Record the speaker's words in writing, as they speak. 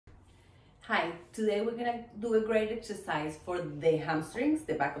Hi, today we're gonna do a great exercise for the hamstrings,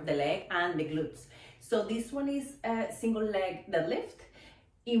 the back of the leg, and the glutes. So this one is a single leg deadlift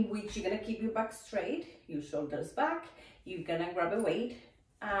in which you're gonna keep your back straight, your shoulders back, you're gonna grab a weight,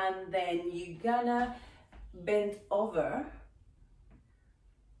 and then you're gonna bend over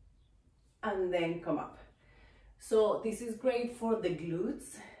and then come up. So this is great for the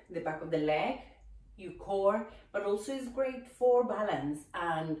glutes, the back of the leg, your core, but also is great for balance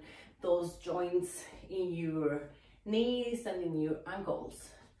and those joints in your knees and in your ankles.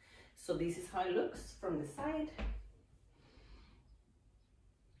 So this is how it looks from the side.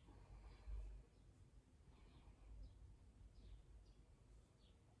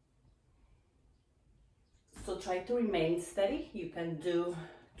 So try to remain steady. You can do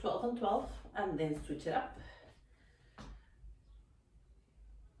 12 and 12 and then switch it up.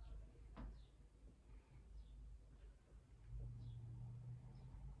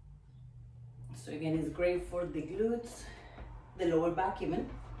 So again, it's great for the glutes, the lower back even.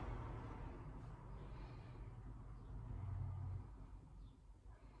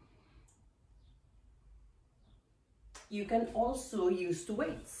 You can also use the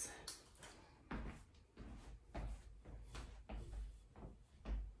weights.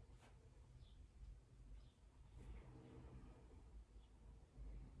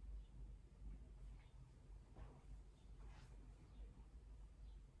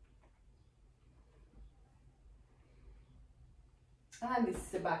 And this is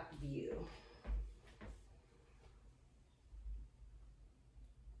the back view.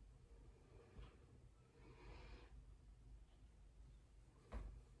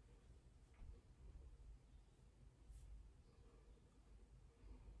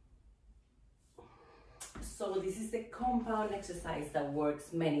 So this is the compound exercise that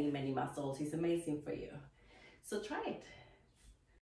works many muscles. It's amazing for you. So try it.